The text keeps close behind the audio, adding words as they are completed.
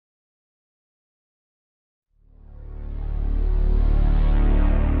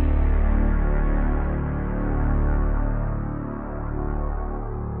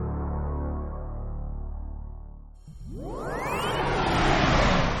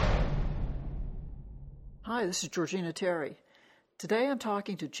Hi, this is Georgina Terry. Today I'm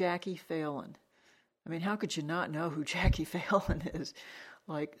talking to Jackie Phelan. I mean, how could you not know who Jackie Phelan is?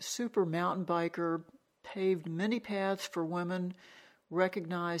 Like, super mountain biker, paved many paths for women,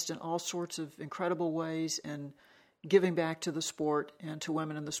 recognized in all sorts of incredible ways, and giving back to the sport and to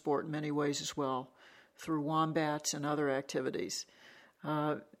women in the sport in many ways as well, through wombats and other activities.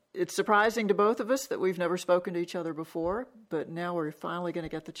 It's surprising to both of us that we've never spoken to each other before, but now we're finally going to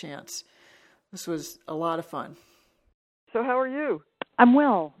get the chance. This was a lot of fun. So how are you? I'm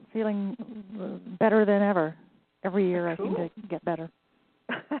well, feeling better than ever. Every year Cool. I seem to get better.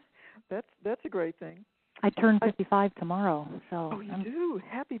 That's a great thing. I turn 55 tomorrow, so. Oh, you do?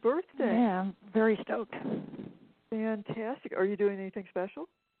 Happy birthday. Yeah, I'm very stoked. Fantastic. Are you doing anything special?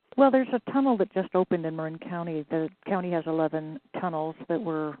 Well, there's a tunnel that just opened in Marin County. The county has 11 tunnels that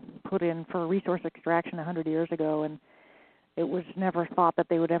were put in for resource extraction 100 years ago, and it was never thought that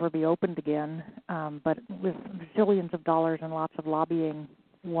they would ever be opened again. But with zillions of dollars and lots of lobbying,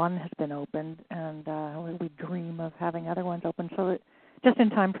 one has been opened, and we dream of having other ones open. So that just in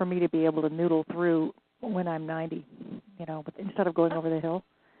time for me to be able to noodle through when I'm 90, but instead of going over the hill.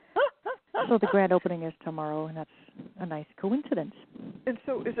 So the grand opening is tomorrow, and that's a nice coincidence. And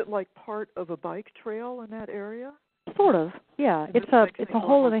so is it like part of a bike trail in that area? Sort of, yeah. And It's a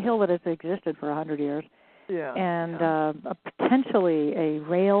hole in the hill that has existed for 100 years. Yeah. And potentially a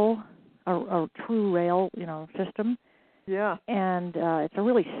rail, a true rail, system. Yeah. And it's a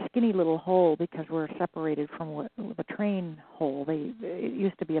really skinny little hole because we're separated from the train hole. It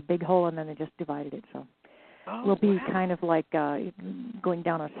used to be a big hole, and then they just divided it. So we'll be kind of like going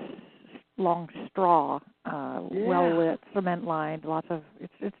down a long straw, well-lit, cement-lined, lots of,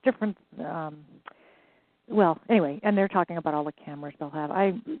 it's different. Well, anyway, and they're talking about all the cameras they'll have.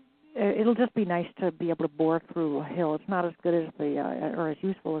 It'll just be nice to be able to bore through a hill. It's not as good as or as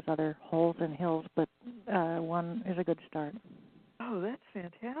useful as other holes in hills, but one is a good start. Oh, that's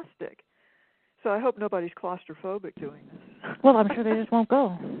fantastic. So I hope nobody's claustrophobic doing this. Well, I'm sure they just won't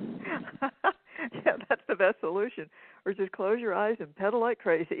go. Yeah, that's the best solution. Or just close your eyes and pedal like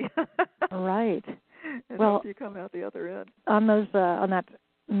crazy. Right. And well, hope you come out the other end. On that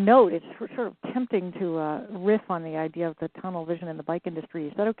note, it's sort of tempting to riff on the idea of the tunnel vision in the bike industry.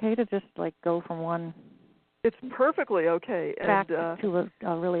 Is that okay to just go from one? It's perfectly okay. Back to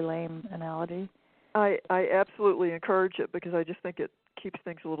a really lame analogy. I absolutely encourage it because I just think it keeps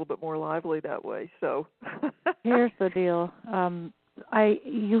things a little bit more lively that way. So here's the deal.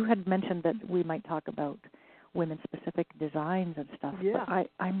 You had mentioned that we might talk about women-specific designs and stuff, but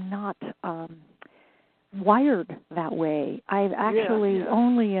I'm not wired that way. I've actually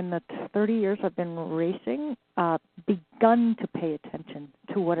only in the 30 years I've been racing begun to pay attention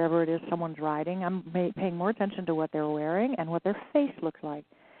to whatever it is someone's riding. I'm paying more attention to what they're wearing and what their face looks like.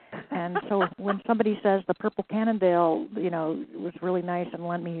 And so when somebody says the purple Cannondale, was really nice and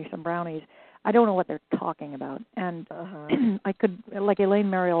lent me some brownies, I don't know what they're talking about. And I could, like Elaine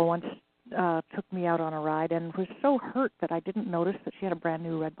Mariel once took me out on a ride and was so hurt that I didn't notice that she had a brand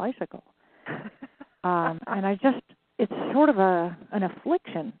new red bicycle. And it's sort of an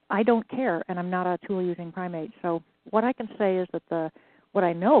affliction. I don't care, and I'm not a tool-using primate. So what I can say is that what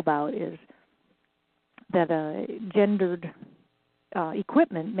I know about is that gendered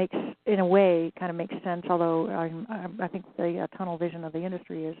equipment makes, in a way, kind of makes sense, although I think the tunnel vision of the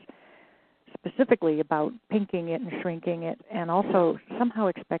industry is specifically about pinking it and shrinking it, and also somehow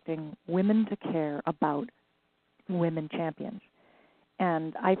expecting women to care about women champions.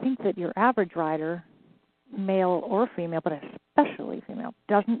 And I think that your average rider, male or female, but especially female,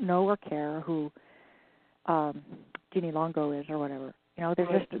 doesn't know or care who Jeannie Longo is or whatever.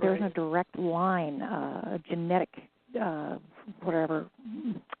 There isn't a direct line, a genetic whatever,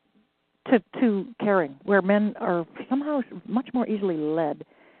 to caring, where men are somehow much more easily led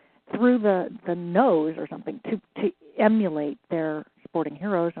through the nose or something to emulate their sporting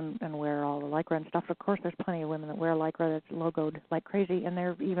heroes and wear all the Lycra and stuff. Of course, there's plenty of women that wear Lycra that's logoed like crazy, and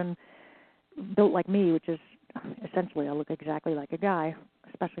they're even built like me, which is essentially I look exactly like a guy,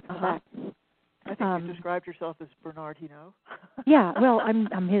 especially from the back. I think you described yourself as Bernard Hinault. Yeah, well,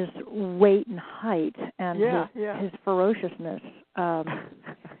 I'm his weight and height and his ferociousness.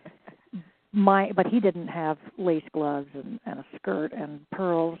 But he didn't have lace gloves and a skirt and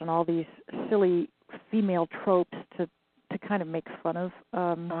pearls and all these silly female tropes to kind of make fun of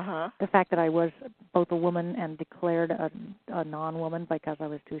the fact that I was both a woman and declared a non-woman because I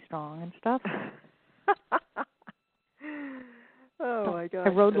was too strong and stuff. Oh my God! I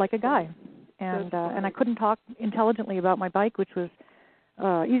rode like a guy, and I couldn't talk intelligently about my bike, which was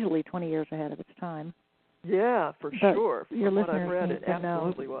easily 20 years ahead of its time. Yeah, for sure. Your From what listeners I've read, need it to know.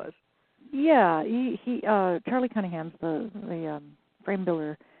 absolutely was. Yeah, Charlie Cunningham's the frame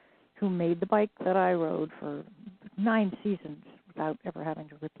builder who made the bike that I rode for 9 seasons without ever having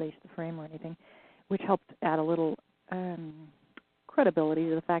to replace the frame or anything, which helped add a little credibility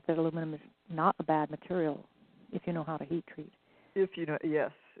to the fact that aluminum is not a bad material if you know how to heat treat. If you know,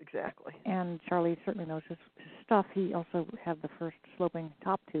 yes, exactly. And Charlie certainly knows his stuff. He also had the first sloping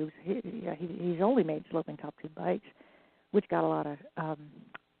top tubes. He's only made sloping top tube bikes, which got a lot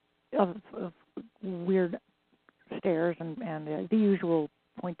of weird stares and the usual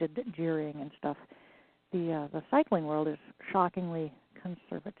pointed jeering and stuff. The cycling world is shockingly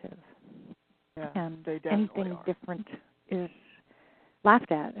conservative, and anything different is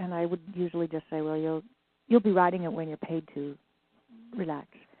laughed at. And I would usually just say, well, you'll be riding it when you're paid to. Relax.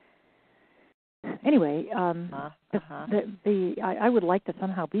 Anyway, I would like to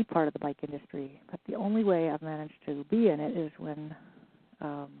somehow be part of the bike industry, but the only way I've managed to be in it is when,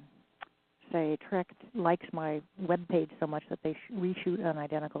 say, Trek likes my webpage so much that they reshoot an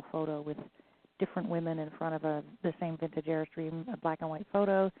identical photo with different women in front of the same vintage Airstream, a black and white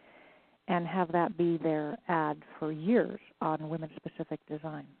photo, and have that be their ad for years on women-specific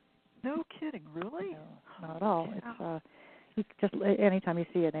design. No kidding, really? No, not at all. It's just anytime you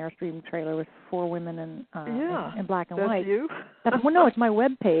see an Airstream trailer with 4 women in black and white. You? No, it's my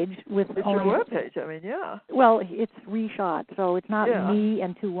webpage with. It's your webpage. I mean, yeah. Well, it's reshot, so it's not me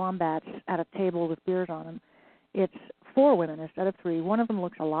and 2 wombats at a table with beers on them. It's 4 women instead of 3. One of them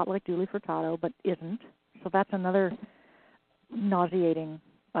looks a lot like Julie Furtado, but isn't. So that's another nauseating.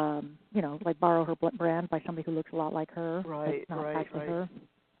 Like borrow her brand by somebody who looks a lot like her, right? But not actually her.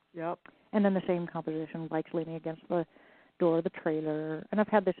 Yep. And then the same composition, bikes leaning against the door of the trailer, and I've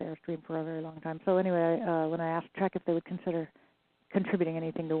had this Airstream for a very long time. So anyway, when I asked Trek if they would consider contributing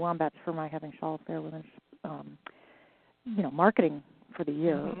anything to Wombats for my having solved their women's, marketing for the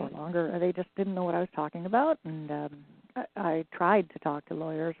year or longer, they just didn't know what I was talking about. And I tried to talk to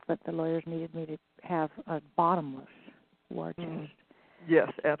lawyers, but the lawyers needed me to have a bottomless war chest.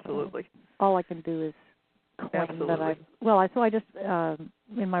 Yes, absolutely. All I can do is claim that I just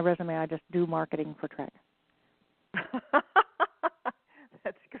in my resume I just do marketing for Trek.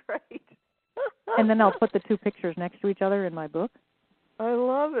 That's great. And then I'll put the 2 pictures next to each other in my book. I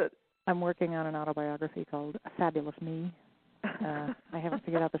love it. I'm working on an autobiography called Fabulous Me. I haven't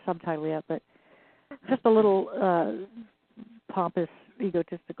figured out the subtitle yet, but just a little pompous,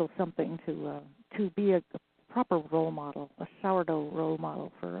 egotistical something to be a proper role model, a sourdough role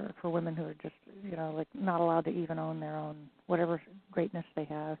model for women who are just, not allowed to even own their own, whatever greatness they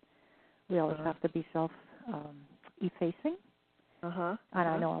have. We always have to be effacing, and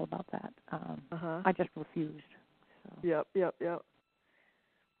I know all about that. I just refused. So. Yep.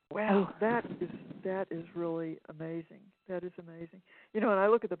 Wow, that is really amazing. That is amazing. When I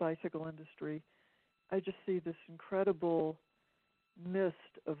look at the bicycle industry, I just see this incredible mist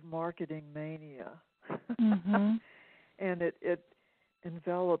of marketing mania, and it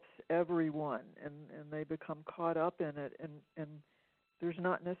envelops everyone, and they become caught up in it, and there's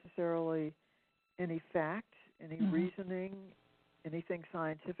not necessarily any fact, any reasoning, anything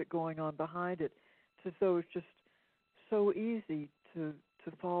scientific going on behind it. So it's just so easy to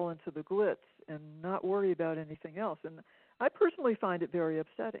fall into the glitz and not worry about anything else. And I personally find it very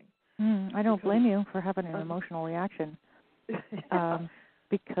upsetting. I don't blame you for having an emotional reaction.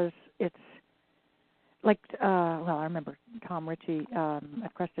 Because it's like, I remember Tom Ritchie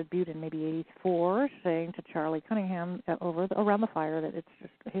at Crested Butte in maybe '84 saying to Charlie Cunningham around the fire that it's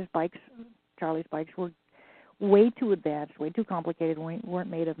just Charlie's bikes were way too advanced, way too complicated, weren't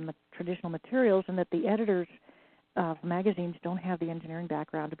made of traditional materials, and that the editors of magazines don't have the engineering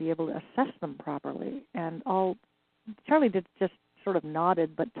background to be able to assess them properly. And Charlie did just sort of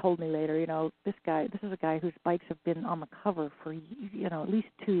nodded, but told me later, this is a guy whose bikes have been on the cover for, at least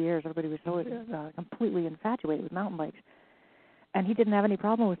 2 years. Everybody was so completely infatuated with mountain bikes. And he didn't have any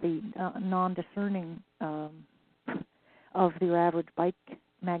problem with the non-discerning of your average bike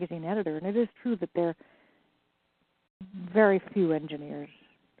magazine editor. And it is true that there are very few engineers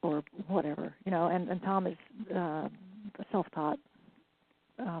or whatever, and Tom is a self-taught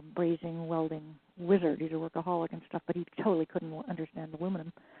brazing, welding wizard. He's a workaholic and stuff, but he totally couldn't understand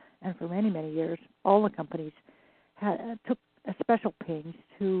aluminum. And for many, many years, all the companies took a special pains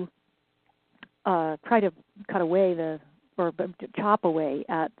to try to cut away chop away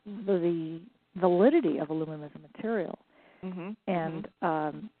at the validity of aluminum as a material. And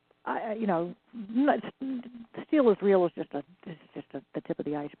steel is real is just the tip of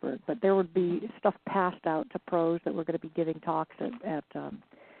the iceberg. But there would be stuff passed out to pros that were going to be giving talks at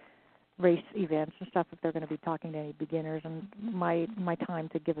race events and stuff if they're going to be talking to any beginners. And my time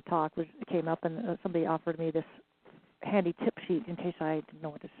to give a talk came up, and somebody offered me this handy tip sheet in case I didn't know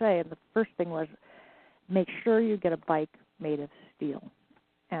what to say. And the first thing was, make sure you get a bike made of steel.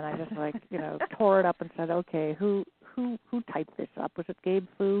 And I just tore it up and said, okay, who typed this up? Was it Gabe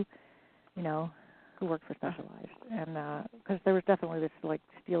Fu? Who worked for Specialized? And because there was definitely this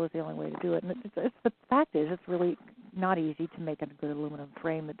steel is the only way to do it. And it's the fact is, it's really not easy to make a good aluminum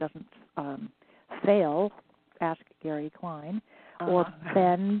frame that doesn't fail. Ask Gary Klein, or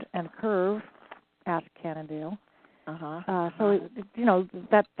bend and curve. Ask Cannondale. So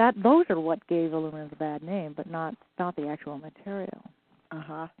those are what gave aluminum the bad name, but not the actual material.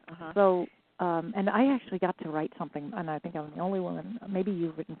 So, and I actually got to write something, and I think I'm the only woman. Maybe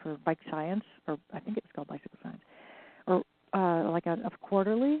you've written for Bike Science, or I think it was called Bicycle Science, or a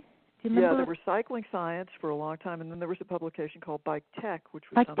quarterly. Do you remember? Yeah, there was Cycling Science for a long time, and then there was a publication called Bike Tech, which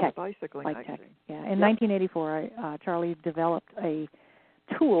was on the bicycling magazine. Tech. Yeah, in 1984, Charlie developed a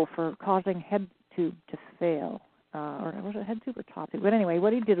tool for causing head tube to fail. Or was it head tube or top tube? But anyway,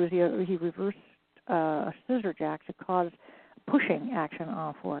 what he did was he reversed a scissor jack to cause pushing action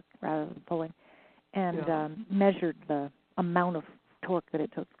on a fork rather than pulling, and measured the amount of torque that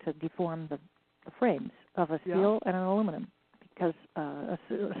it took to deform the frames of a steel and an aluminum. Because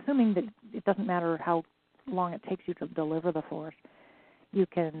assuming that it doesn't matter how long it takes you to deliver the force, you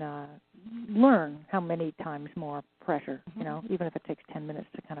can learn how many times more pressure, even if it takes 10 minutes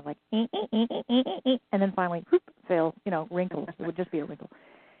to kind of and then finally, fail, wrinkle. It would just be a wrinkle.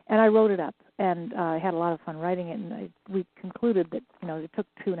 And I wrote it up, and I had a lot of fun writing it, and we concluded that, it took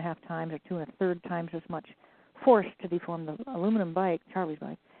 2.5 times or 2 1/3 times as much force to deform the aluminum bike, Charlie's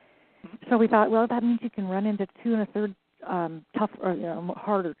bike. So we thought, well, that means you can run into 2 1/3 tough or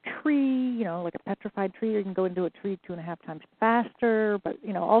harder tree, like a petrified tree, or you can go into a tree 2.5 times faster. But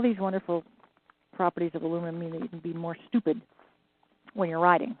all these wonderful properties of aluminum mean that you can be more stupid when you're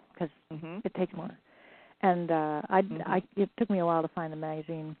riding because it takes more. And it took me a while to find the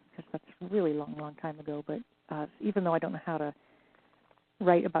magazine because that's a really long time ago. But even though I don't know how to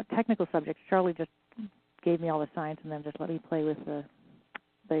write about technical subjects, Charlie just gave me all the science and then just let me play with the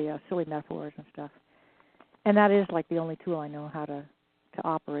silly metaphors and stuff. And that is the only tool I know how to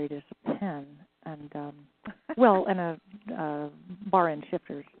operate is a pen and and a bar end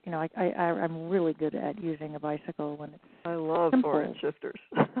shifters. I'm really good at using a bicycle when it's I love simple. bar end shifters.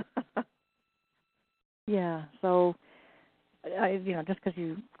 Yeah, so just because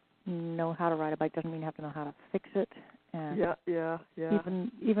you know how to ride a bike doesn't mean you have to know how to fix it. And yeah.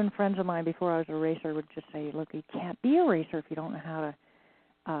 Even friends of mine before I was a racer would just say, "Look, you can't be a racer if you don't know how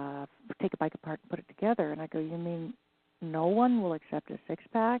to take a bike apart and put it together." And I go, "You mean no one will accept a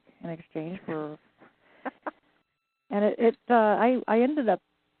 6-pack in exchange for?" And I ended up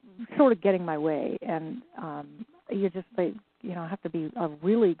sort of getting my way, and you just have to be a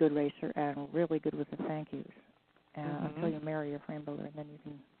really good racer and really good with the thank yous until you marry your frame builder, and then you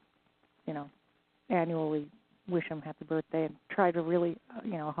can, annually wish them happy birthday and try to really,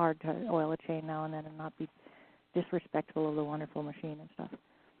 hard to oil a chain now and then and not be disrespectful of the wonderful machine and stuff.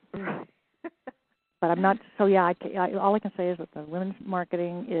 But I'm not. So all I can say is that the women's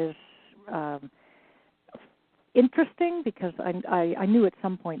marketing is interesting because I knew at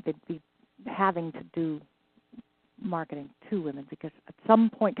some point they'd be having to do marketing to women because at some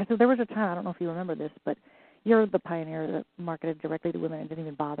point, because there was a time, I don't know if you remember this, but you're the pioneer that marketed directly to women and didn't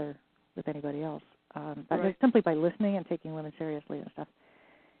even bother with anybody else. But simply by listening and taking women seriously and stuff.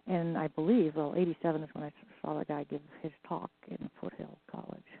 And I believe, 87 is when I saw the guy give his talk in Foothill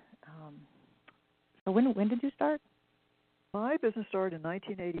College. So when did you start? My business started in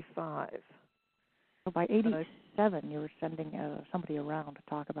 1985. So by 87, you were sending somebody around to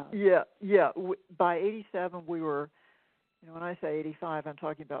talk about it. Yeah. By 87, we were, when I say 85, I'm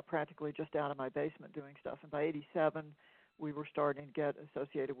talking about practically just out of my basement doing stuff. And by 87, we were starting to get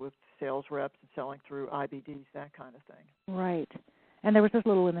associated with sales reps and selling through IBDs, that kind of thing. Right. And there was this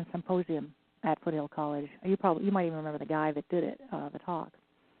little women's symposium at Foothill College. You might even remember the guy that did it, the talk.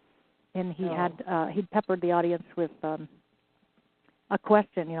 And he he'd peppered the audience with a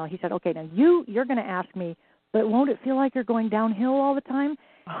question. He said, "Okay, now you're going to ask me, but won't it feel like you're going downhill all the time?"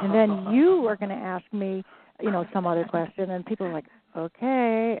 And then you are going to ask me, some other question. And people were like,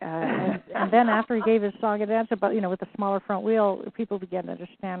 "Okay." And then after he gave his song and dance about, with the smaller front wheel, people began to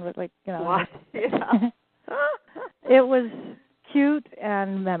understand what, What? Yeah. It was cute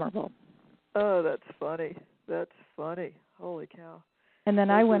and memorable. Oh, that's funny. Holy cow. And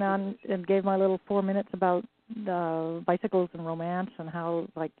then I went on and gave my little 4 minutes about bicycles and romance and how,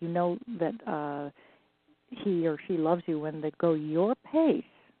 that he or she loves you when they go your pace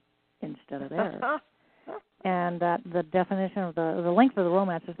instead of theirs. And that the definition of the length of the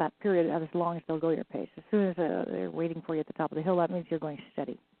romance is that period as long as they'll go your pace. As soon as they're waiting for you at the top of the hill, that means you're going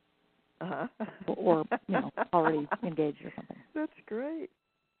steady. Or already engaged or something. That's great.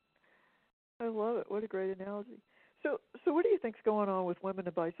 I love it. What a great analogy. So what do you think's going on with women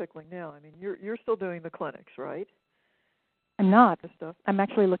in bicycling now? I mean, you're still doing the clinics, right? I'm not. I'm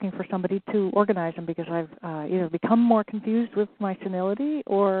actually looking for somebody to organize them because I've either become more confused with my senility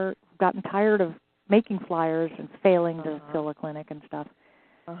or gotten tired of making flyers and failing to fill a clinic and stuff.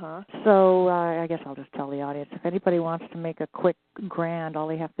 So I guess I'll just tell the audience, if anybody wants to make a quick grand, all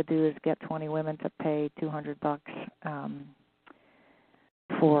they have to do is get 20 women to pay $200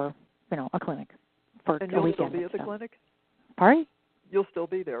 for, a clinic for and a weekend. And you'll still be at the clinic? Pardon? You'll still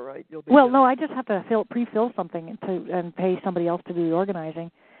be there, right? No, I just have to pre-fill something and pay somebody else to do the organizing.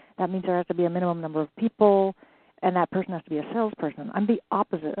 That means there has to be a minimum number of people, and that person has to be a salesperson. I'm the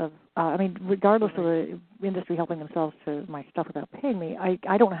opposite of, regardless of the industry helping themselves to my stuff without paying me,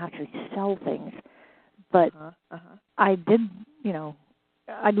 I don't actually sell things. But I did,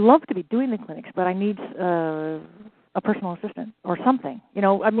 I'd love to be doing the clinics, but I need a personal assistant or something.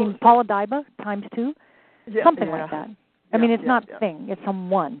 Paula Dyba times 2, something like that. It's not a thing. It's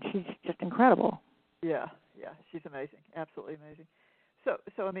someone. She's just incredible. Yeah, she's amazing. Absolutely amazing. So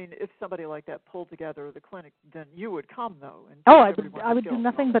if somebody like that pulled together the clinic, then you would come, though. And I would do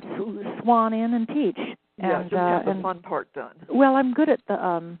nothing but swan in and teach. Yeah, just have the fun part done. Well, I'm good at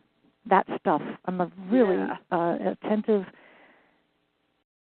that stuff. I'm a really attentive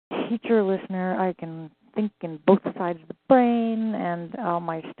teacher, listener. I can think in both sides of the brain, and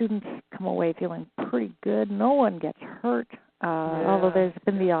my students come away feeling pretty good. No one gets hurt, although there's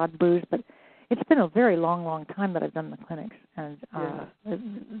been the odd bruise, but it's been a very long, long time that I've done the clinics, and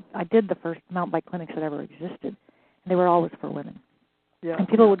I did the first mountain bike clinics that ever existed, and they were always for women. Yeah. And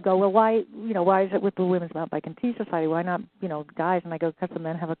people would go, well, why is it with the Women's Mountain Bike and Tea Society? Why not, guys? And I go, because the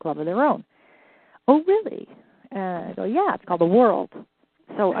men have a club of their own. Oh, really? And I go, yeah, it's called the World.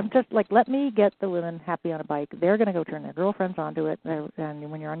 So I'm just like, let me get the women happy on a bike. They're going to go turn their girlfriends onto it. And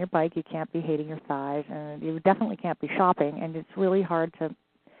when you're on your bike, you can't be hating your thighs, and you definitely can't be shopping. And it's really hard to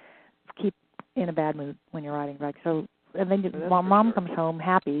keep in a bad mood when you're riding a bike. So, and then mom comes home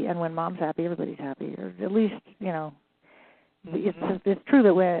happy, and when mom's happy, everybody's happy. Or at least, it's true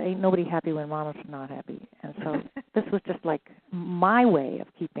that ain't nobody happy when mama's not happy. And so this was just like my way of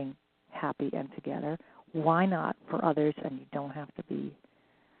keeping happy and together. Why not for others? And you don't have to be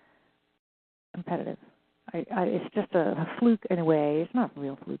competitive. It's just a fluke in a way. It's not a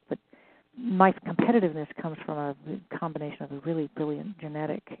real fluke, but my competitiveness comes from a combination of a really brilliant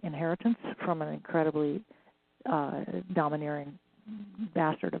genetic inheritance from an incredibly domineering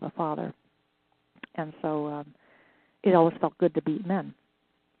bastard of a father. And so it always felt good to beat men.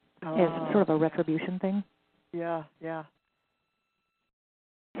 It's sort of a retribution thing. Yeah.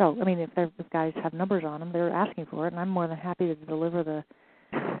 So, if guys have numbers on them, they're asking for it, and I'm more than happy to deliver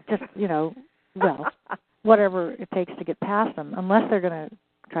whatever it takes to get past them, unless they're going to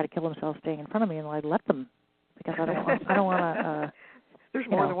try to kill themselves staying in front of me, and I let them, because I don't want to. There's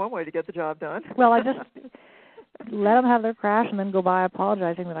more than one way to get the job done. Well, I just let them have their crash and then go by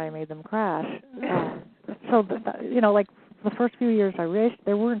apologizing that I made them crash. Like the first few years I raced,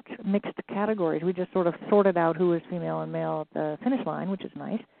 there weren't mixed categories. We just sort of sorted out who was female and male at the finish line, which is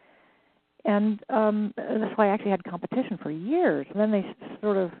nice. And that's why I actually had competition for years. And then they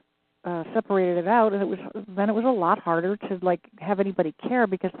sort of separated it out, and it was a lot harder to have anybody care,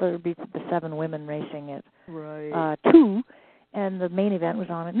 because there would be the 7 women racing at 2, and the main event was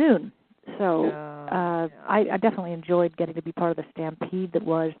on at noon. So I definitely enjoyed getting to be part of the stampede that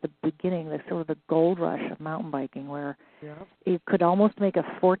was the beginning, the sort of the gold rush of mountain biking, where you could almost make a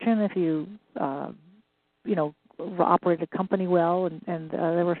fortune if you operated a company well, and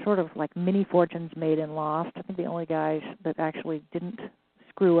there were sort of like mini fortunes made and lost. I think the only guys that actually didn't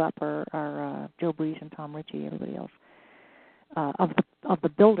screw up are Joe Breeze and Tom Ritchie. Everybody else of the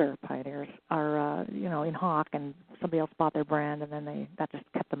builder pioneers are in Hawk, and somebody else bought their brand, and then that just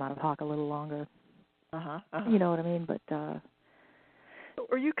kept them out of Hawk a little longer. You know what I mean? But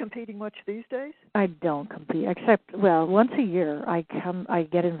are you competing much these days? I don't compete, except once a year I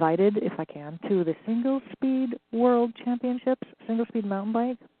get invited, if I can, to the Single Speed World Championships, Single Speed Mountain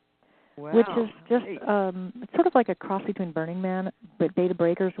Bike. Wow. Which is just it's sort of like a cross between Burning Man, but Beta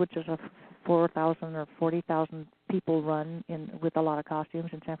Breakers, which is a 4,000 or 40,000 people run with a lot of costumes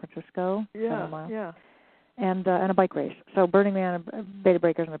in San Francisco. Yeah. And a bike race. So Burning Man, Beta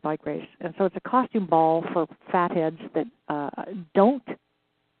Breakers, and a bike race. And so it's a costume ball for fatheads that don't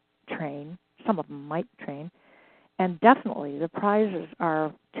train. Some of them might train. And definitely the prizes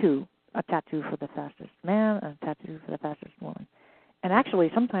are two: a tattoo for the fastest man and a tattoo for the fastest woman. And actually,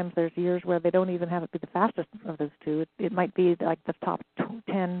 sometimes there's years where they don't even have it be the fastest of those two. It might be like the top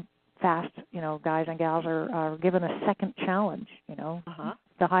 10 fast, guys and gals are given a second challenge,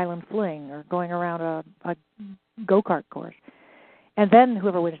 the Highland Fling or going around a go-kart course. And then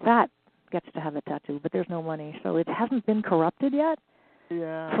whoever wins that gets to have a tattoo, but there's no money. So it hasn't been corrupted yet.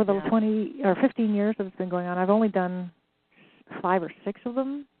 Yeah. For the 20 or 15 years that it's been going on, I've only done 5 or 6 of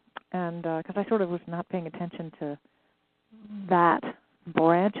them, and because I sort of was not paying attention to that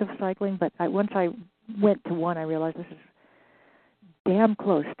branch of cycling, but once I went to one, I realized this is damn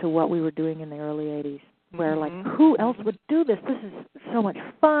close to what we were doing in the early 80s, where like, who else would do this? This is so much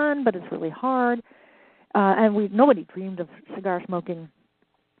fun, but it's really hard. And nobody dreamed of cigar smoking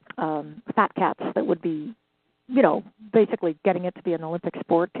fat cats that would be, basically getting it to be an Olympic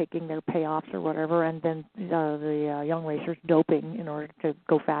sport, taking their payoffs or whatever, and then the young racers doping in order to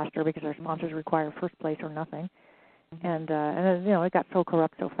go faster because their sponsors require first place or nothing. And it got so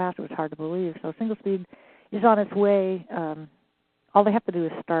corrupt so fast it was hard to believe. So single speed is on its way. All they have to do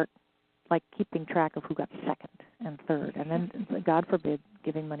is start like keeping track of who got second and third, and then God forbid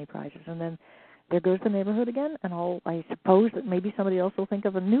giving money prizes, and then there goes the neighborhood again. And I suppose that maybe somebody else will think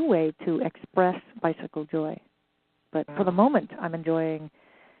of a new way to express bicycle joy. But for the moment, I'm enjoying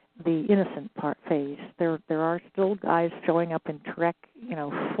the innocent phase. There are still guys showing up in Trek,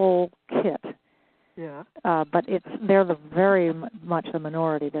 full kit. Yeah. But they're very much the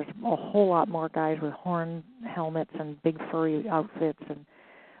minority. There's a whole lot more guys with horn helmets and big furry outfits, and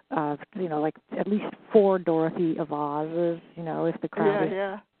like at least 4 Dorothy of Oz's. If the crowd is.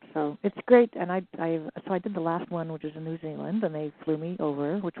 Yeah. So it's great, and I did the last one, which is in New Zealand, and they flew me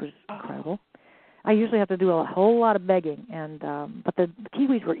over, which was incredible. I usually have to do a whole lot of begging, and but the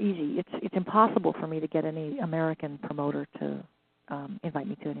Kiwis were easy. It's impossible for me to get any American promoter to invite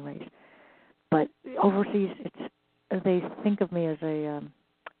me to any race. But overseas, they think of me as a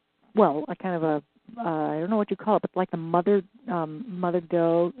kind of a I don't know what you call it, but like the mother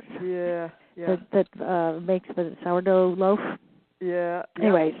dough. Yeah. That makes the sourdough loaf. Yeah.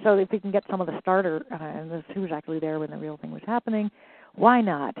 Anyway, so if we can get some of the starter, and who was actually there when the real thing was happening, why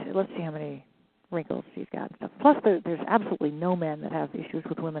not? Let's see how many wrinkles she's got and stuff. Plus, there's absolutely no men that have issues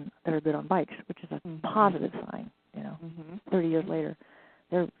with women that are good on bikes, which is a positive sign. 30 years later,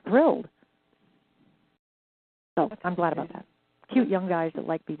 they're thrilled. So I'm glad about that. Cute young guys that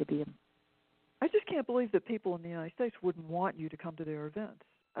like B2B. I just can't believe that people in the United States wouldn't want you to come to their events.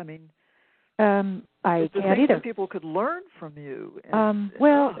 I mean, I can't either. That people could learn from you.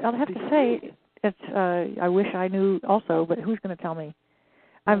 Well, I'll have to say, I wish I knew also, but who's going to tell me?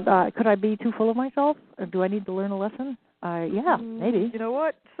 Could I be too full of myself? Or do I need to learn a lesson? Yeah, maybe. You know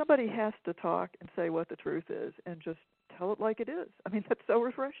what? Somebody has to talk and say what the truth is and just tell it like it is. I mean, that's so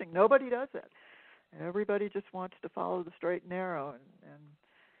refreshing. Nobody does it. Everybody just wants to follow the straight and narrow.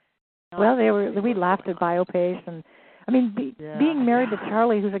 Well, we laughed at BioPace, and I mean, being married to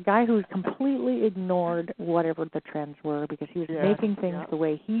Charlie, who's a guy who's completely ignored whatever the trends were because he was making things the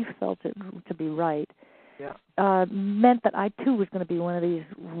way he felt it to be right. Yeah. Meant that I too was going to be one of these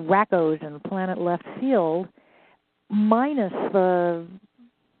wackos in planet left field, minus the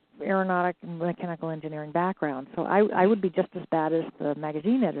aeronautic and mechanical engineering background. So I would be just as bad as the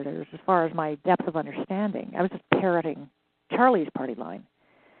magazine editors as far as my depth of understanding. I was just parroting Charlie's party line.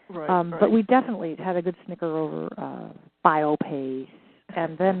 Right. But we definitely had a good snicker over BioPace,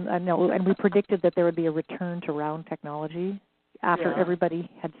 and then and we predicted that there would be a return to round technology after everybody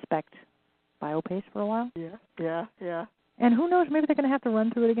had spec'd BioPace for a while. Yeah. And who knows? Maybe they're going to have to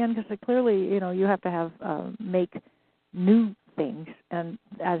run through it again because clearly, you have to have make new things, and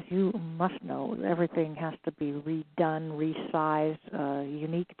as you must know, everything has to be redone, resized,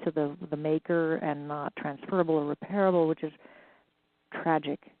 unique to the maker, and not transferable or repairable, which is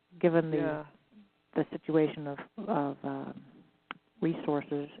tragic given the situation of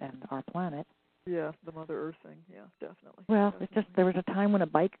resources and our planet. Yeah, the Mother Earth thing. Yeah, definitely. Well, it's just there was a time when a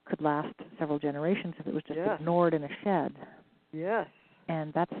bike could last several generations if it was just ignored in a shed. Yes.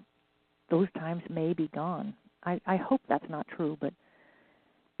 And those times may be gone. I hope that's not true, but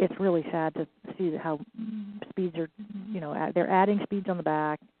it's really sad to see how speeds are, they're adding speeds on the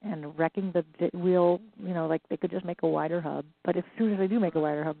back and wrecking the wheel, like they could just make a wider hub. But as soon as they do make a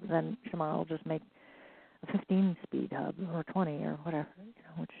wider hub, then Shimano will just make a 15-speed hub or 20 or whatever,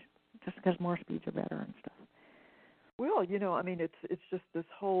 which just because more speeds are better and stuff. Well, I mean, it's just this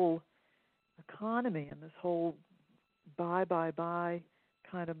whole economy and this whole buy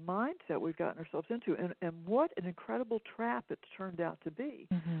kind of mindset we've gotten ourselves into, and what an incredible trap it's turned out to be.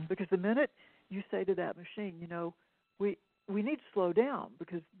 Mm-hmm. Because the minute you say to that machine, we need to slow down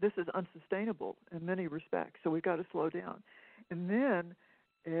because this is unsustainable in many respects, so we've got to slow down. And then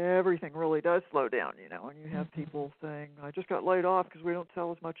everything really does slow down, and you have people saying, I just got laid off because we don't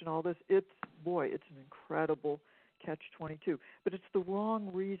sell as much and all this. It's an incredible catch-22. But it's the wrong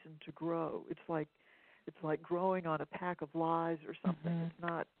reason to grow. It's like growing on a pack of lies or something. Mm-hmm. It's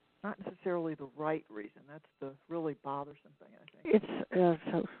not necessarily the right reason. That's the really bothersome thing, I think. It's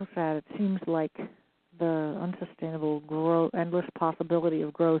so sad. It seems like the unsustainable growth, endless possibility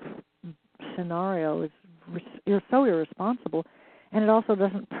of growth scenario is so irresponsible, and it also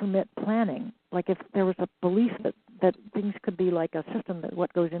doesn't permit planning. Like if there was a belief that things could be like a system that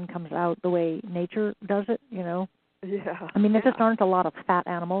what goes in comes out the way nature does it, Yeah. I mean, there just aren't a lot of fat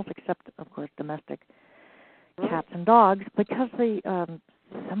animals, except, of course, domestic cats and dogs, because they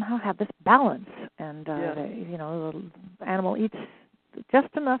somehow have this balance, and the animal eats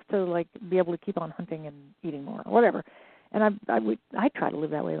just enough to like be able to keep on hunting and eating more, or whatever. And I try to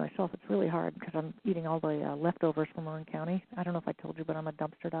live that way myself. It's really hard because I'm eating all the leftovers from Marin County. I don't know if I told you, but I'm a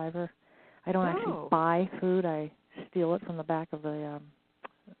dumpster diver. I don't actually buy food. I steal it from the back of the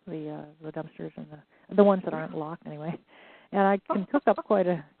dumpsters and the ones that aren't locked anyway. And I can cook up quite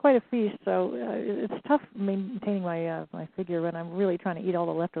a feast. So it's tough maintaining my my figure when I'm really trying to eat all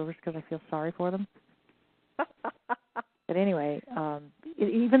the leftovers because I feel sorry for them. But anyway,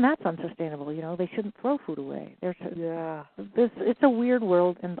 even that's unsustainable. They shouldn't throw food away. It's a weird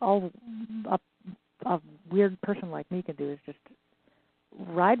world, and all a weird person like me can do is just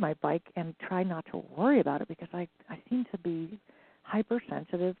ride my bike and try not to worry about it, because I seem to be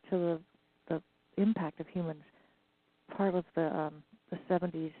hypersensitive to the impact of humans. Part of the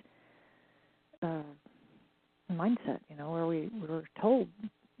 70s mindset, where we were told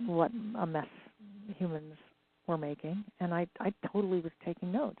what a mess humans were making, and I totally was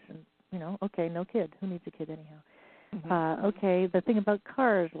taking notes. And okay, no kid. Who needs a kid anyhow? Mm-hmm. Okay, the thing about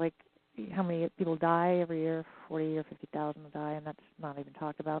cars, like how many people die every year, 40 or 50,000 die, and that's not even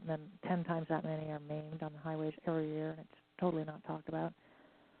talked about. And then 10 times that many are maimed on the highways every year, and it's totally not talked about.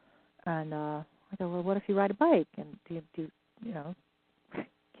 And I go, well, what if you ride a bike? And do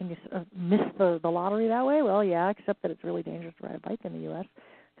can you miss the lottery that way? Well, yeah, except that it's really dangerous to ride a bike in the U.S.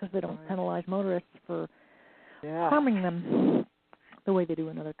 because they don't penalize motorists for harming them the way they do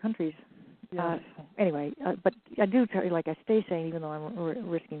in other countries. Yes. Anyway, but I do try, like I stay sane, even though I'm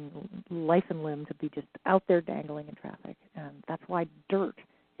risking life and limb to be just out there dangling in traffic, and that's why dirt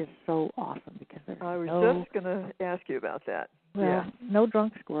is so awesome, because there's I was just going to ask you about that. Well, no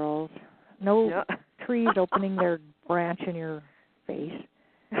drunk squirrels, no trees opening their branch in your face,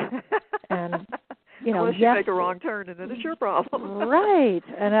 and unless you make a wrong turn, and then it's your problem. Right,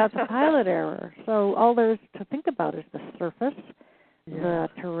 and that's a pilot error. So all there's to think about is the surface, the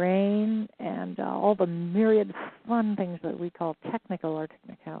terrain, and all the myriad fun things that we call technical or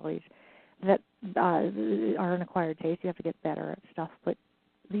technicalities that are an acquired taste. You have to get better at stuff, but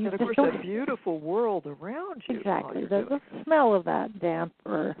and of course, that beautiful world around you. Exactly, the smell of that damp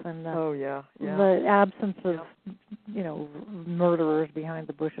earth, and the absence of murderers behind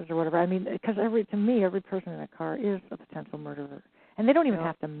the bushes or whatever. I mean, because to me, every person in a car is a potential murderer, and they don't even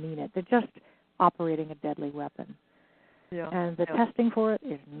have to mean it. They're just operating a deadly weapon. Yeah. And the testing for it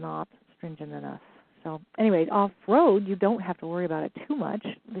is not stringent enough. So anyway, off-road, you don't have to worry about it too much.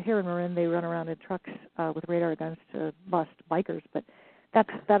 Here in Marin, they run around in trucks with radar guns to bust bikers, but that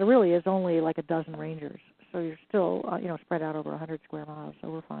really is only like a dozen rangers. So you're still, spread out over 100 square miles, so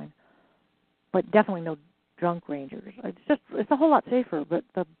we're fine. But definitely no drunk rangers. It's a whole lot safer, but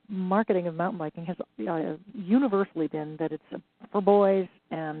the marketing of mountain biking has universally been that it's for boys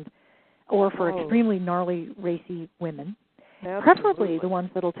or for extremely gnarly, racy women. Absolutely. Preferably the ones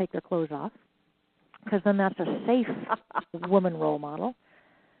that'll take their clothes off, because then that's a safe woman role model.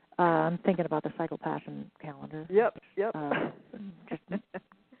 I'm thinking about the Cycle Passion calendar. Yep. It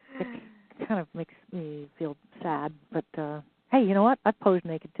kind of makes me feel sad, but hey, you know what? I've posed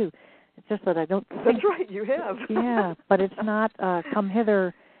naked too. It's just that I don't think... That's right, you have. Yeah, but it's not come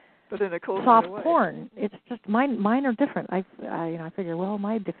hither but in a soft way. porn. It's just mine are different. I figure, well,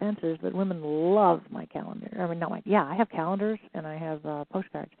 my defense is that women love my calendar. I mean, not I have calendars and I have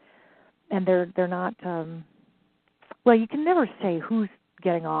postcards. And they're not well, you can never say who's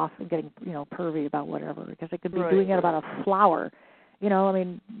getting off and getting pervy about whatever, because they could be doing it about a flower. I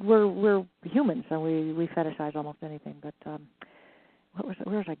mean, we're humans, and we fetishize almost anything. But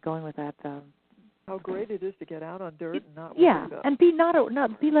where was I going with that? How great it is to get out on dirt and not worry about it. And be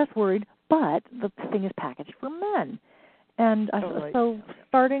not be less worried. But the thing is packaged for men, And so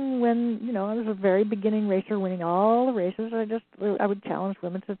starting when, I was a very beginning racer, winning all the races, I would challenge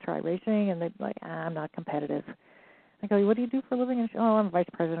women to try racing, and they'd be like, I'm not competitive. I go, what do you do for a living? And she, I'm vice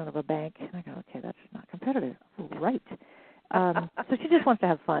president of a bank. And I go, okay, that's not competitive. Right. So she just wants to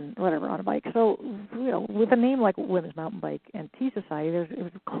have fun, whatever, on a bike. So, with a name like Women's Mountain Bike and Tea Society, it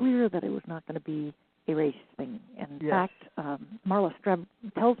was clear that it was not going to be a race thing. And in fact, Marla Streb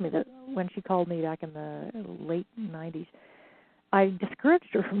tells me that when she called me back in the late 90s, I discouraged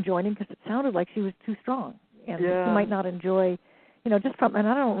her from joining because it sounded like she was too strong. And she might not enjoy, just from, and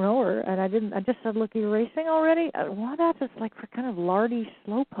I don't know her, and I just said, look, you're racing already? Well, that's just like for kind of lardy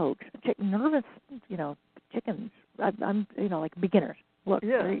slowpokes, nervous, chickens. I'm like beginners. Look,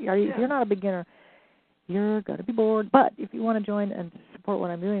 if you're not a beginner, you're going to be bored. But if you want to join and support what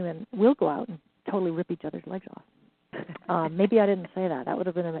I'm doing, then we'll go out and totally rip each other's legs off. Maybe I didn't say that. That would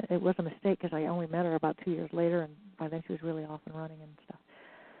have been it was a mistake because I only met her about 2 years later, and by then she was really off and running and stuff.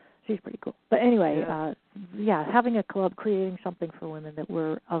 She's pretty cool. But anyway, having a club, creating something for women that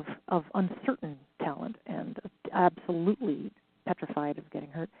were of uncertain talent and absolutely petrified of getting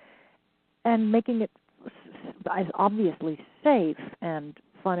hurt, and making it as obviously safe and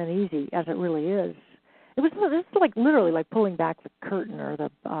fun and easy as it really is. It's like literally like pulling back the curtain or to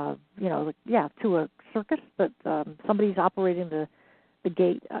a circus, but somebody's operating the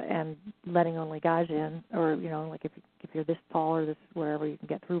gate and letting only guys in, or like if you're this tall or this whatever, you can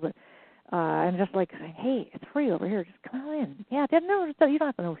get through. But and just like saying, hey, it's free over here, just come on in. Yeah, you don't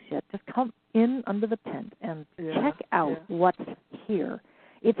have to know shit. Just come in under the tent and check out what's here.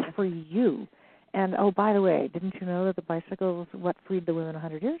 It's for you. And, oh, by the way, didn't you know that the bicycle was what freed the women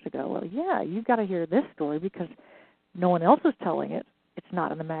 100 years ago? Well, yeah, you've got to hear this story because no one else is telling it. It's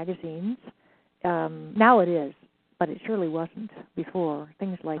not in the magazines. Now it is, but it surely wasn't before.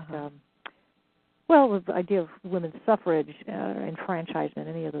 Things like, the idea of women's suffrage, enfranchisement,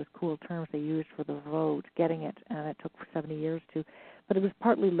 any of those cool terms they used for the vote, getting it, and it took 70 years to. But it was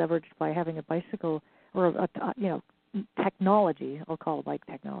partly leveraged by having a bicycle or technology, I'll call it bike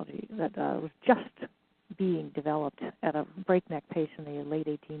technology, that was just being developed at a breakneck pace in the late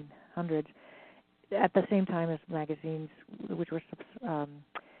 1800s, at the same time as magazines, which were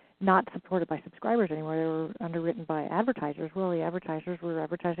not supported by subscribers anymore. They were underwritten by advertisers. Well, the advertisers were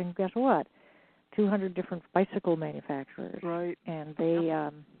advertising, guess what? 200 different bicycle manufacturers. Right. And they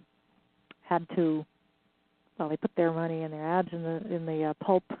had to, they put their money in their ads in the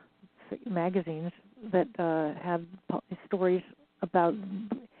pulp magazines that had stories about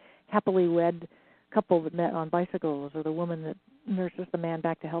happily wed couple that met on bicycles, or the woman that nurses the man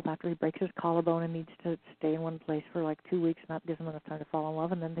back to health after he breaks his collarbone and needs to stay in one place for like 2 weeks, not gives him enough time to fall in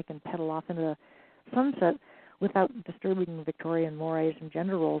love, and then they can pedal off into the sunset without disturbing Victorian mores and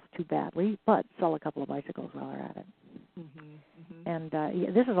gender roles too badly, but sell a couple of bicycles while they're at it. And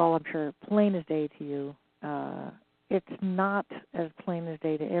this is all, I'm sure, plain as day to you. It's not as plain as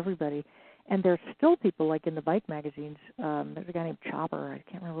day to everybody. And there's still people, like in the bike magazines, there's a guy named Chopper, I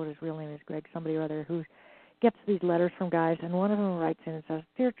can't remember what his real name is, Greg somebody or other, who gets these letters from guys, and one of them writes in and says,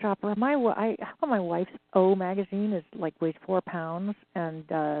 Dear Chopper, how come my wife's O magazine is weighs 4 pounds, and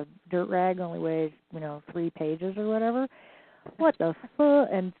Dirt Rag only weighs, 3 pages or whatever? What the fuck?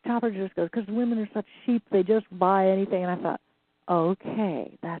 And Chopper just goes, because women are such sheep, they just buy anything. And I thought,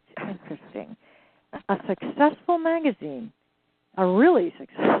 okay, that's interesting. A successful magazine, a really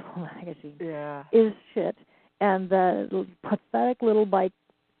successful magazine, is shit. And the pathetic little bike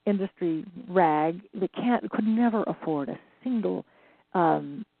industry rag that could never afford a single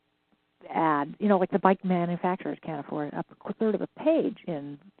ad. Like the bike manufacturers can't afford a third of a page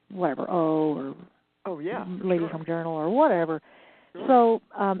in whatever Ladies Home Journal or whatever. Sure. So,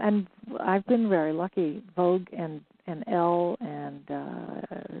 and I've been very lucky. Vogue and Elle and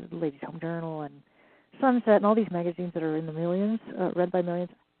Ladies Home Journal and Sunset and all these magazines that are in the millions, read by millions,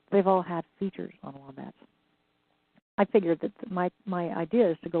 they've all had features on wombats. I figured that my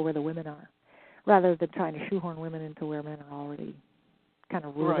idea is to go where the women are, rather than trying to shoehorn women into where men are already kind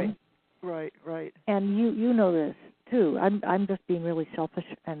of ruling. Right. And you know this too. I'm just being really selfish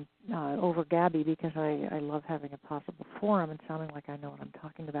and over gabby because I love having a possible forum and sounding like I know what I'm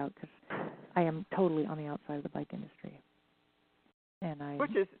talking about, because I am totally on the outside of the bike industry. And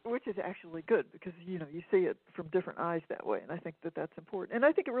which is actually good, because you see it from different eyes that way, and I think that that's important. And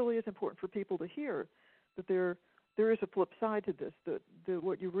I think it really is important for people to hear that there is a flip side to this. That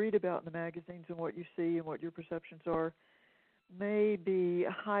what you read about in the magazines and what you see and what your perceptions are may be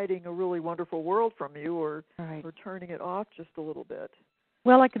hiding a really wonderful world from you, or turning it off just a little bit.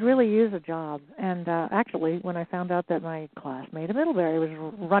 Well, I could really use a job. And actually, when I found out that my classmate at Middlebury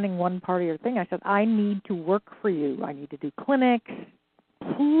was running one part of your thing, I said, I need to work for you. I need to do clinics.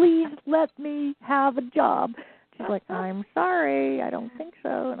 Please let me have a job. She's like, I'm sorry, I don't think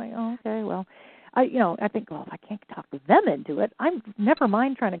so. And I go, okay, well, I think, well, if I can't talk them into it, I'm never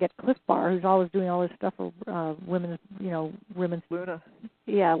mind trying to get Cliff Bar, who's always doing all this stuff for women's Luna.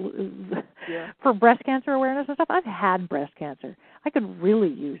 Yeah, for breast cancer awareness and stuff. I've had breast cancer. I could really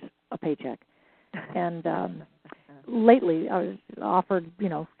use a paycheck. And lately, I was offered,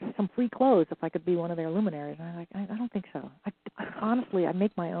 some free clothes if I could be one of their luminaries. And I'm like, I don't think so. Honestly, I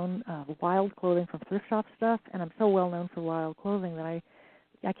make my own wild clothing from thrift shop stuff, and I'm so well known for wild clothing that I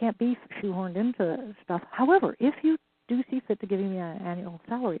can't be shoehorned into stuff. However, if you do see fit to give me an annual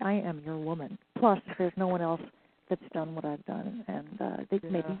salary, I am your woman. Plus, there's no one else that's done what I've done, and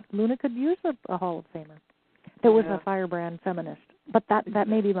maybe Luna could use a Hall of Famer that was a firebrand feminist. But that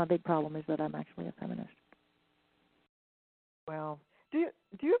may be my big problem, is that I'm actually a feminist. Wow. Do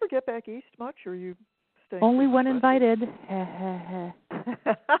you ever get back east much, or are you staying? Only when invited.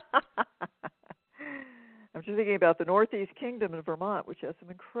 I'm just thinking about the Northeast Kingdom in Vermont, which has some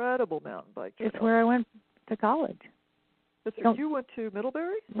incredible mountain bike trails. It's where I went to college. You went to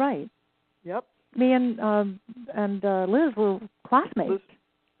Middlebury? Right. Yep. Me and Liz were classmates.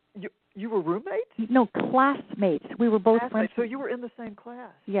 Liz, you were roommates? No, classmates. We were both friends. So you were in the same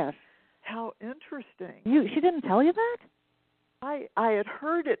class? Yes. How interesting. She didn't tell you that? I had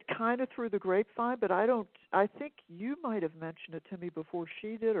heard it kind of through the grapevine, but I think you might have mentioned it to me before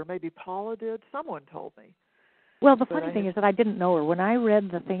she did, or maybe Paula did. Someone told me. Well, the funny thing is that I didn't know her. When I read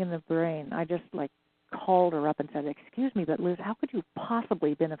The Thing in the Brain, I just called her up and said, excuse me, but Liz, how could you possibly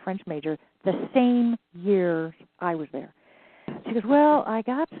have been a French major the same year I was there? She goes, well, I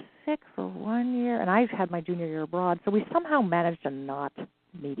got sick for 1 year, and I had my junior year abroad, so we somehow managed to not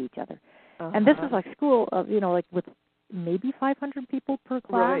meet each other. Uh-huh. And this was school of, with maybe 500 people per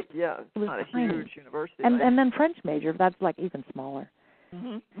class. Right, yeah. It's not a huge university. And then French major, that's even smaller.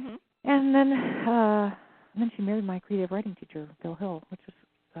 Mm-hmm, mm-hmm. And then she married my creative writing teacher, Bill Hill,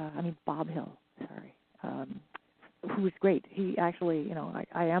 Bob Hill, sorry, who was great. He actually,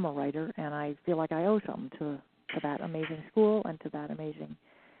 I am a writer, and I feel like I owe something to that amazing school and to that amazing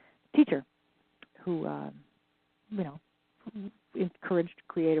teacher who, encouraged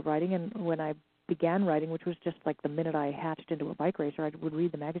creative writing. And when I began writing, which was just the minute I hatched into a bike racer, I would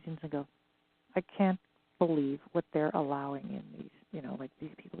read the magazines and go, I can't believe what they're allowing in these, these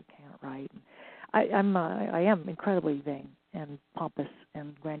people who can't write. And I am incredibly vain and pompous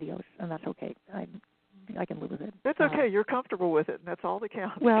and grandiose, and that's okay. I can live with it. It's okay. You're comfortable with it, and that's all that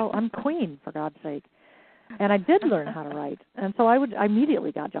counts. Well, I'm queen, for God's sake. And I did learn how to write, and so I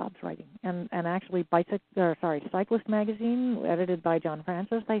immediately got jobs writing. And actually, Cyclist magazine, edited by John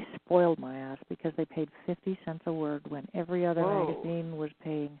Francis, they spoiled my ass because they paid 50 cents a word when every other magazine was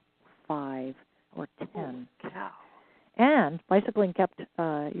paying 5 or 10. Cow. And Bicycling kept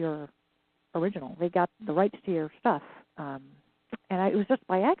your original. They got the rights to your stuff. And it was just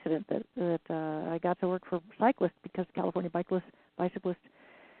by accident that I got to work for Cyclist, because California Bicyclist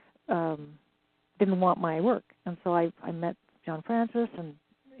didn't want my work. And so I met John Francis, and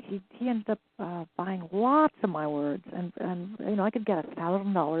he ended up buying lots of my words. And I could get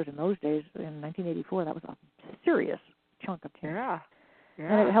 $1,000 in those days in 1984. That was a serious chunk of change. Yeah.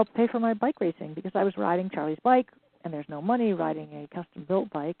 And it helped pay for my bike racing, because I was riding Charlie's bike, and there's no money riding a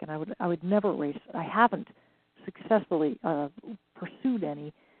custom-built bike, and I would never race. I haven't successfully pursued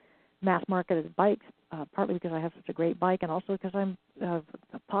any mass-marketed bikes, partly because I have such a great bike, and also because I'm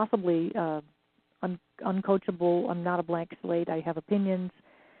possibly uncoachable. I'm not a blank slate. I have opinions,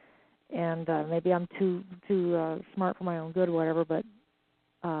 and maybe I'm too smart for my own good or whatever, but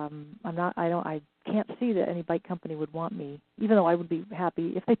I'm not. I can't see that any bike company would want me, even though I would be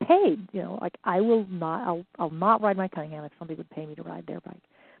happy if they paid. I will not. I'll not ride my Cunningham if somebody would pay me to ride their bike.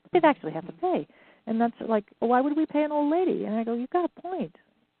 But they'd actually have to pay, and that's why would we pay an old lady? And I go, you've got a point,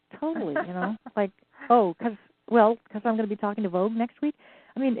 totally. Because I'm going to be talking to Vogue next week.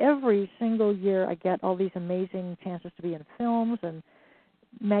 I mean, every single year I get all these amazing chances to be in films and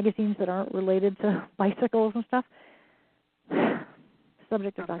magazines that aren't related to bicycles and stuff.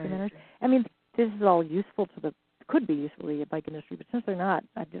 Subject of documentaries. I mean, this is all useful could be useful to the bike industry, but since they're not,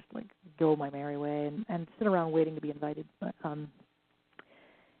 I just go my merry way and sit around waiting to be invited. But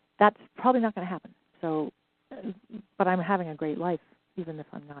that's probably not going to happen. So, but I'm having a great life, even if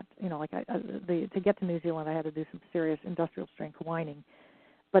I'm not. To get to New Zealand, I had to do some serious industrial strength whining.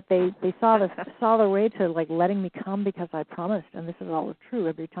 But they saw the way to letting me come, because I promised, and this is all true.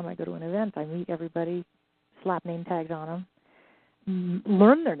 Every time I go to an event, I meet everybody, slap name tags on them,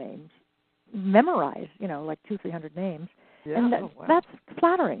 learn their names, memorize, like 200-300 names. Yeah. And wow. that's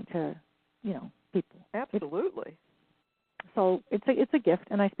flattering to, people. Absolutely. So it's a gift,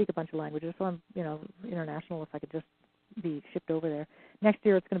 and I speak a bunch of languages, so I'm, international if I could just be shipped over there. Next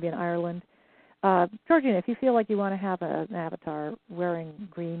year it's going to be in Ireland. Georgina, if you feel like you want to have an avatar wearing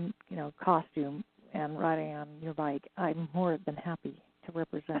green, costume and riding on your bike, I'm more than happy to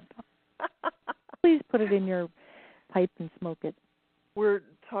represent. Please put it in your pipe and smoke it. We're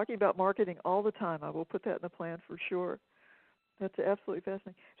talking about marketing all the time. I will put that in the plan for sure. That's absolutely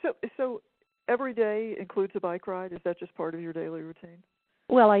fascinating. So every day includes a bike ride? Is that just part of your daily routine?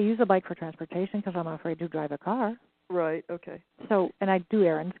 Well, I use a bike for transportation because I'm afraid to drive a car. Right, okay. So, and I do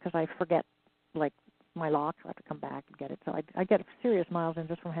errands because I forget, like, my locks. I have to come back and get it. So I get serious miles in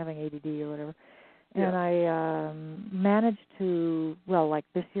just from having ADD or whatever. And I managed to, like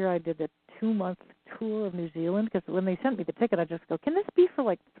this year I did a 2-month tour of New Zealand because when they sent me the ticket, I just go, can this be for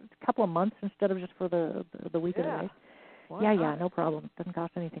like a couple of months instead of just for the week of the race? Yeah, no problem. It doesn't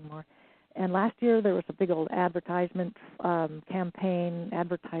cost anything more. And last year there was a big old advertising campaign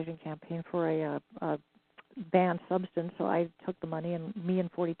for a banned substance. So I took the money and me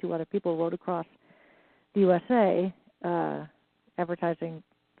and 42 other people rode across the USA advertising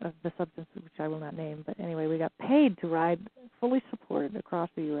the substance, which I will not name. But anyway, we got paid to ride fully supported across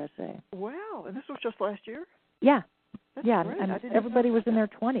the USA. Wow. And this was just last year? Yeah. That's yeah, great. and everybody was in their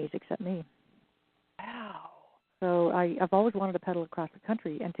 20s except me. Wow. So I've always wanted to pedal across the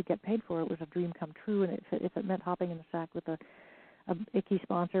country, and to get paid for it was a dream come true. And if it meant hopping in the sack with a icky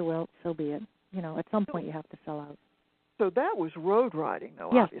sponsor, well, so be it. At some point you have to sell out. So that was road riding,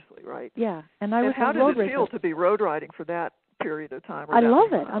 though, yes. Obviously, right? Yeah, and I was how a road did it feel racer. to be road riding for that period of time? I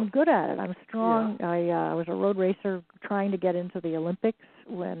love it. I'm good at it. I'm strong. Yeah. I was a road racer trying to get into the Olympics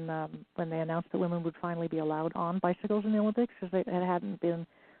when they announced that women would finally be allowed on bicycles in the Olympics, because it hadn't been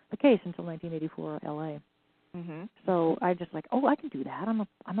the case until 1984 LA. Mm-hmm. So I just I can do that. I'm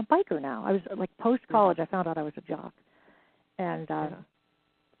a biker now. I was like post college. I found out I was a jock, and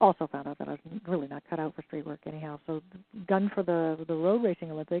also found out that I was really not cut out for street work anyhow. So gun for the road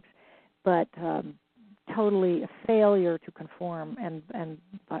racing Olympics, but totally a failure to conform. And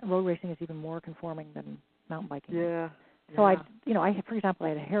road racing is even more conforming than mountain biking. Yeah. So I for example, I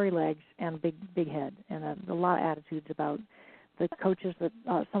had hairy legs and a big head, and a lot of attitudes about the coaches that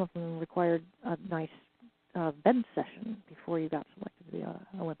some of them required a nice bed session before you got selected to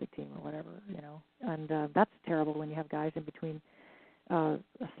the Olympic team or whatever, and that's terrible when you have guys in between a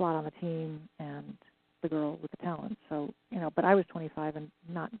slot on the team and the girl with the talent. So, but I was 25 and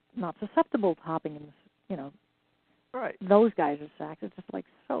not susceptible to hopping in this, right. Those guys' sacks. It's just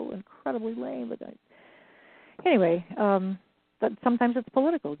so incredibly lame. But anyway, but sometimes it's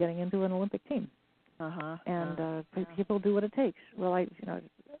political getting into an Olympic team. And people do what it takes. Well,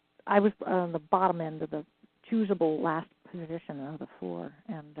 I was on the bottom end of the choosable last position of the four,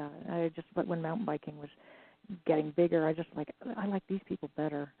 and but when mountain biking was getting bigger, I like these people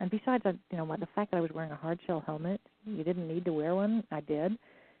better. And besides, the fact that I was wearing a hard shell helmet, you didn't need to wear one. I did,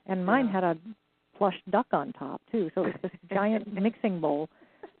 and mine had a plush duck on top too. So it was this giant mixing bowl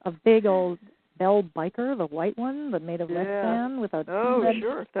of big old Bell Biker, the white one, that made of less than with a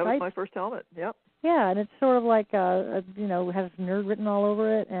sure, that was my first helmet. Yep. Yeah, and it's sort of has nerd written all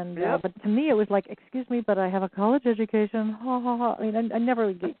over it, and but to me it was like, excuse me, but I have a college education. Ha ha ha. I mean, I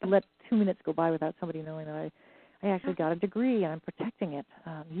never let 2 minutes go by without somebody knowing that I actually got a degree and I'm protecting it.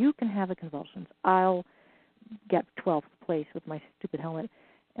 You can have the convulsions. I'll get 12th place with my stupid helmet,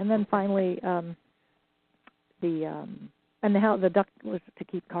 and then finally the duck was to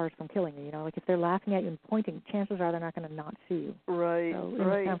keep cars from killing me. If they're laughing at you and pointing, chances are they're not going to not see you. Right. So in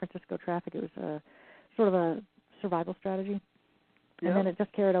the San Francisco traffic, it was sort of a survival strategy. And then it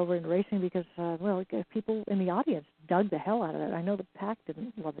just carried over into racing because, people in the audience dug the hell out of it. I know the pack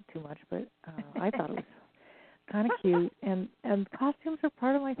didn't love it too much, but I thought it was kind of cute. And costumes are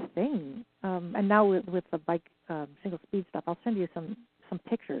part of my thing. And now with the bike single speed stuff, I'll send you some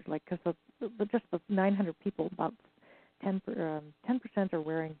pictures, because just the 900 people, about 10% are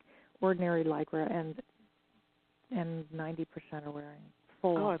wearing ordinary Lycra, and 90% are wearing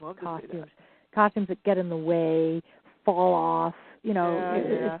full costumes. Costumes that get in the way, fall off.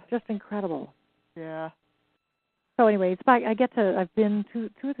 It's just incredible. Yeah. So anyway, I've been two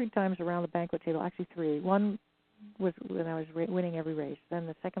or three times around the banquet table. Actually, 3. One was when I was winning every race. Then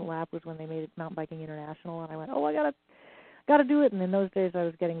the second lap was when they made it Mountain Biking International, and I went, I gotta do it. And in those days, I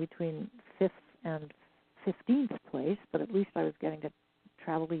was getting between 5th and 15th place, but at least I was getting to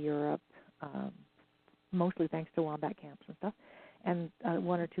travel to Europe, mostly thanks to wombat camps and stuff, and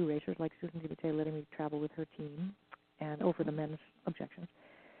 1 or 2 racers like Susan DiBattista letting me travel with her team. and over the men's objections.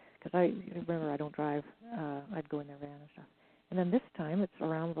 Because I remember I don't drive. I'd go in their van and stuff. And then this time it's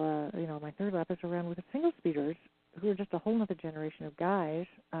around the, my third lap is around with the single speeders, who are just a whole other generation of guys.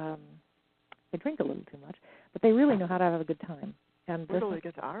 They drink a little too much, but they really know how to have a good time. And we're going to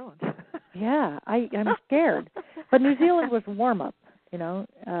get to Ireland. Yeah, I'm scared. But New Zealand was warm up,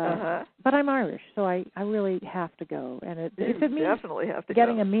 But I'm Irish, so I really have to go. And if it means definitely have to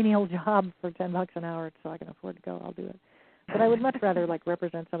getting go. a menial job for $10 an hour so I can afford to go, I'll do it. But I would much rather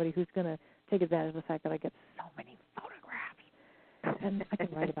represent somebody who's going to take advantage of the fact that I get so many photographs, and I can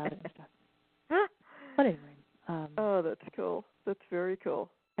write about it and stuff. But anyway. Oh, that's cool. That's very cool.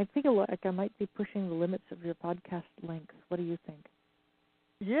 I think I might be pushing the limits of your podcast length. What do you think?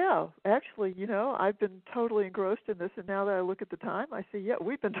 Yeah, actually, I've been totally engrossed in this, and now that I look at the time, I see,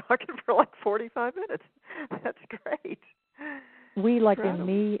 we've been talking for 45 minutes. That's great. We, in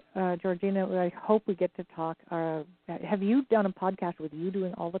me, Georgina, I hope we get to talk. Have you done a podcast with you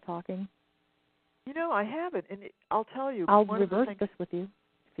doing all the talking? I haven't, and I'll tell you. I'll reverse this with you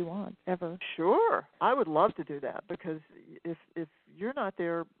if you want, ever. Sure. I would love to do that, because if you're not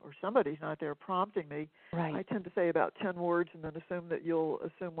there or somebody's not there prompting me, right. I tend to say about 10 words and then assume that you'll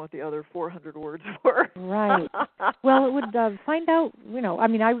assume what the other 400 words were. Right. Well, it would find out,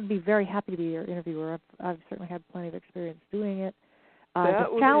 I would be very happy to be your interviewer. I've certainly had plenty of experience doing it.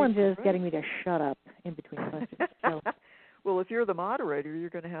 The challenge is getting me to shut up in between questions. So. Well, if you're the moderator, you're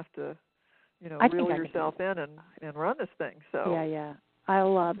going to have to, reel yourself in and run this thing. So yeah.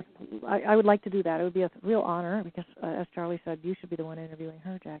 I would like to do that. It would be a real honor because, as Charlie said, you should be the one interviewing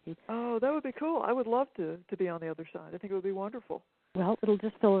her, Jackie. Oh, that would be cool. I would love to be on the other side. I think it would be wonderful. Well, it'll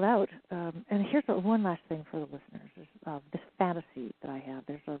just fill it out. And here's one last thing for the listeners: this fantasy that I have.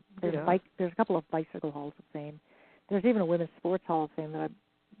 There's a couple of bicycle halls of fame. There's even a women's sports hall of fame that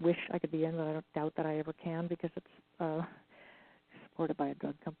I wish I could be in, but I don't doubt that I ever can because it's supported by a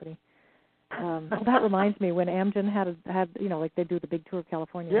drug company. That reminds me, when Amgen had they do the big tour of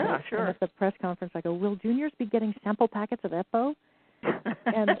California. Yeah, sure. And at the press conference, I go, will juniors be getting sample packets of EPO?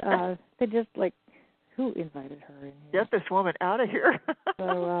 And they just who invited her in here? Get this woman out of here.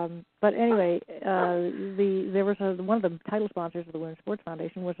 So, but anyway, there was one of the title sponsors of the Women's Sports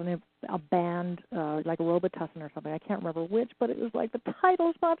Foundation was a band like Robitussin or something. I can't remember which, but it was like the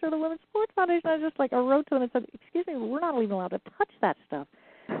title sponsor of the Women's Sports Foundation. I just I wrote to them and said, "Excuse me, we're not even allowed to touch that stuff.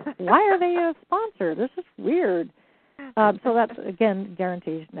 Why are they a sponsor? This is weird." So that's, again,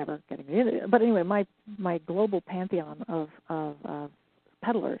 guarantees never getting in. But anyway, my global pantheon of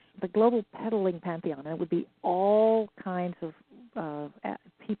peddlers, the global peddling pantheon, and it would be all kinds of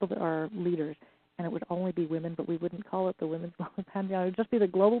people that are leaders, and it would only be women, but we wouldn't call it the women's global pantheon. It would just be the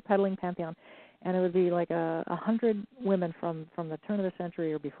global peddling pantheon, and it would be 100 women from the turn of the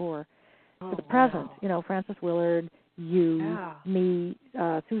century or before to the present. Frances Willard, you, me,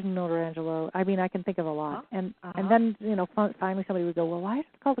 Susan Notarangelo. I mean, I can think of a lot. And then, finally somebody would go, well, why is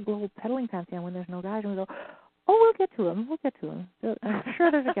it called the global peddling pantheon when there's no guys? And we go, oh, we'll get to him. I'm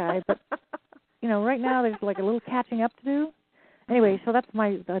sure there's a guy, but, right now there's a little catching up to do. Anyway, so that's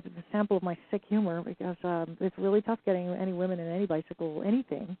the sample of my sick humor, because it's really tough getting any women in any bicycle,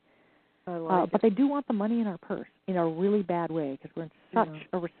 anything. But they do want the money in our purse in a really bad way, because we're in such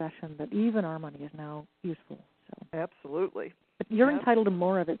a recession that even our money is now useful. So. Absolutely. But you're entitled to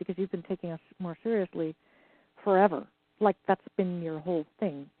more of it because you've been taking us more seriously forever. That's been your whole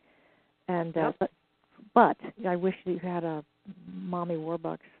thing. And but I wish that you had a mommy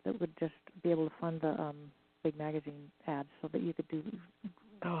Warbucks that would just be able to fund the big magazine ads so that you could do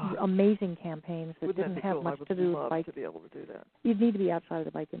amazing campaigns that didn't have much to do with bike. To be able to do that. You'd need to be outside of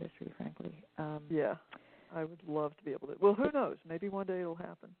the bike industry, frankly. Yeah. I would love to be able to. Well, who knows? Maybe one day it'll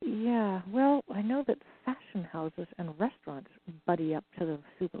happen. Yeah. Well, I know that fashion houses and restaurants buddy up to the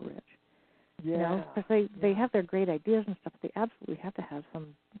super rich. Yeah. Because they have their great ideas and stuff. But they absolutely have to have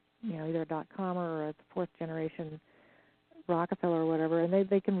some, either a .com or a fourth generation Rockefeller or whatever, and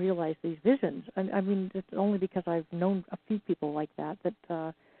they can realize these visions. And I mean, it's only because I've known a few people like that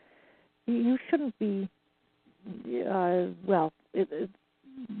you shouldn't be,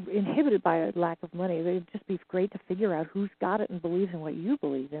 inhibited by a lack of money. It'd just be great to figure out who's got it and believes in what you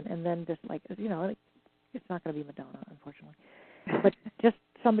believe in, and then just it's not going to be Madonna, unfortunately, but just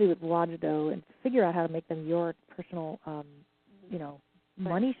somebody with wajado and figure out how to make them your personal,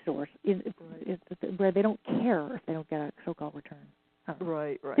 money source where they don't care if they don't get a so-called return.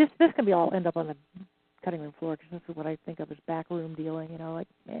 Right. This can be all end up on the cutting room floor, because this is what I think of as backroom dealing.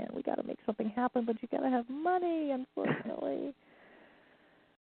 Man, we got to make something happen, but you got to have money, unfortunately.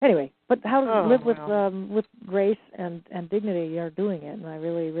 Anyway, but how to live with grace and dignity, you're doing it, and I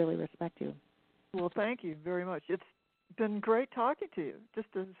really, really respect you. Well, thank you very much. been great talking to you. Just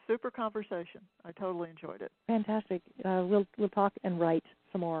a super conversation. I totally enjoyed it. Fantastic. We'll talk and write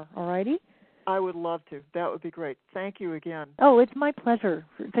some more. All righty? I would love to. That would be great. Thank you again. Oh, it's my pleasure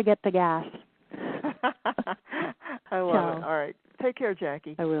to get the gas. I love it. All right. Take care,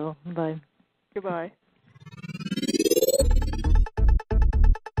 Jackie. I will. Bye. Goodbye.